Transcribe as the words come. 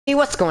Hey,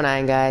 what's going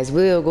on, guys?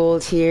 Willow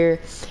Gold here,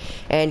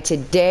 and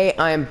today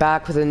I am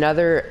back with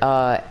another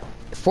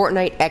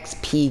Fortnite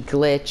XP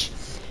glitch.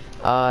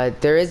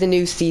 There is a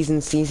new season,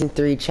 Season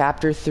 3,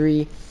 Chapter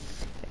 3,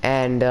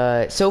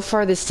 and so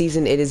far this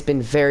season it has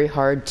been very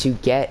hard to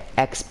get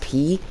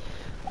XP,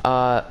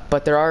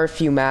 but there are a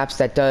few maps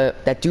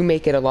that do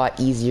make it a lot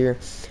easier.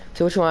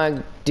 So what you want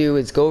to do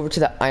is go over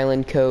to the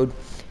island code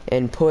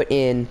and put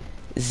in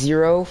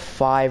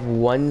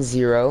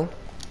 0510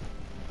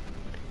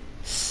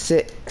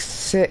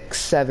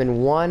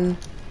 6671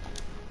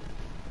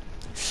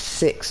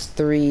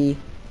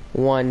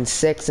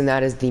 6316, and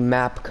that is the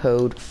map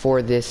code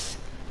for this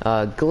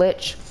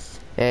glitch.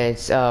 And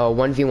it's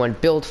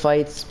 1v1 build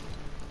fights.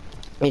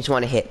 You just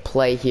want to hit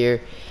play here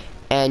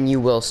and you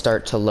will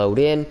start to load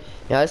in.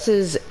 Now this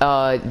is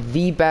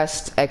the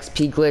best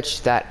XP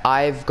glitch that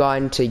I've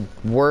gotten to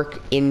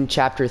work in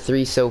chapter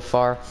 3 so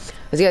far.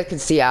 As you guys can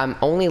see, I'm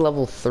only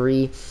level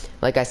 3.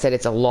 Like I said,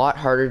 it's a lot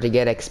harder to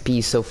get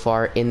XP so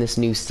far in this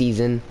new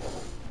season.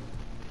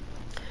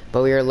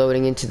 But we are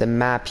loading into the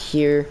map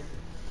here.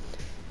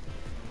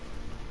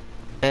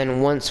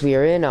 And once we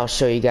are in, I'll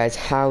show you guys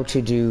how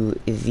to do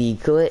the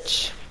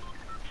glitch.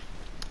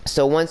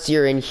 So once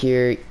you're in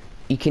here,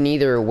 you can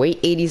either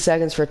wait 80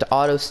 seconds for it to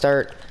auto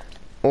start,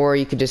 or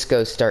you could just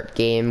go start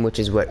game, which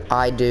is what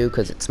I do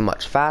because it's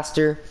much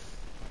faster.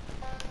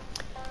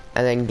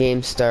 And then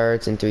game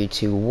starts in 3,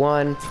 2,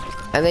 1.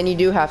 And then you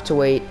do have to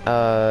wait,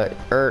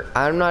 or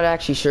I'm not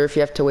actually sure if you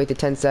have to wait the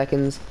 10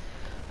 seconds.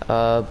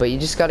 But you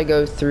just got to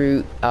go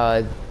through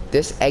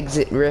this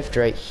exit rift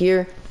right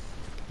here.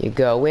 You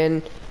go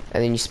in,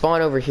 and then you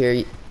spawn over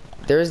here.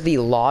 There's the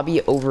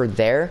lobby over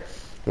there.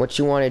 What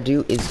you want to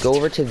do is go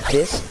over to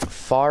this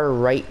far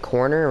right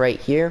corner right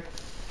here.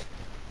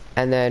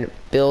 And then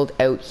build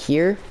out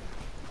here.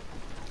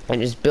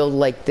 And just build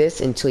like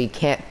this until you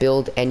can't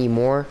build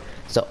anymore.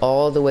 So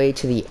all the way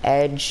to the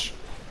edge,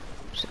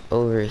 just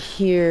over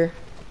here,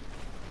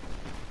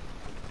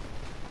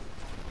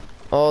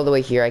 all the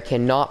way here. I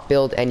cannot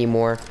build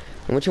anymore.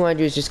 And what you want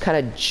to do is just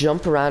kind of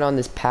jump around on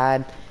this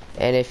pad,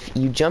 and if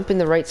you jump in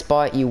the right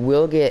spot, you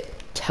will get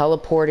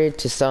teleported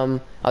to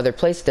some other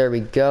place. There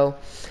we go.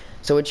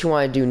 So what you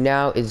want to do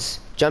now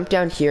is jump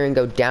down here and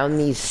go down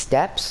these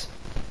steps.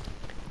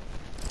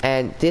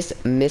 And this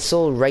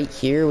missile right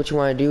here, what you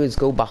want to do is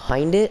go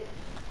behind it.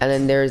 And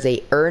then there's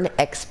a earn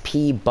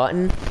XP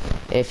button.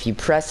 And if you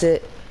press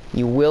it,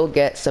 you will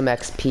get some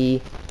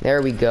XP.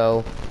 There we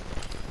go.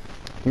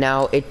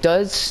 Now, it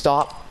does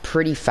stop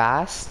pretty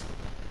fast.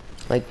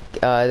 Like,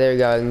 there we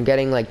go. I'm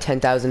getting like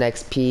 10,000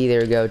 XP.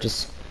 There we go.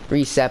 Just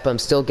reset. But I'm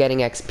still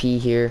getting XP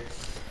here.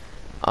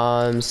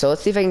 So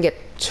let's see if I can get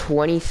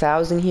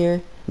 20,000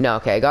 here. No,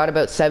 okay. I got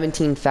about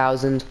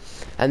 17,000.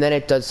 And then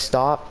it does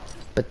stop.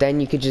 But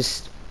then you could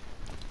just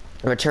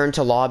return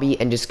to lobby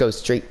and just go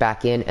straight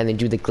back in and then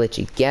do the glitch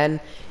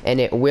again, and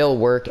it will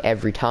work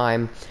every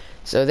time.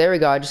 So there we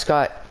go. I just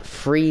got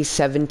free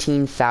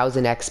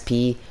 17,000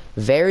 XP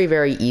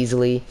very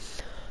easily.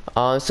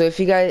 So if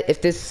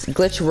this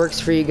glitch works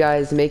for you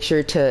guys, make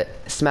sure to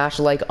smash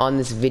a like on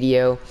this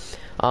video.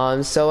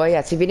 Yeah, see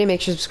if you didn't,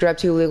 make sure to subscribe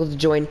to Illegal to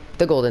join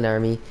the Golden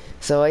Army.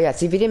 So yeah,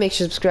 see if you didn't, make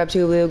sure to subscribe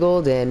to Illegal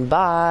Gold, and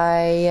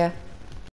bye.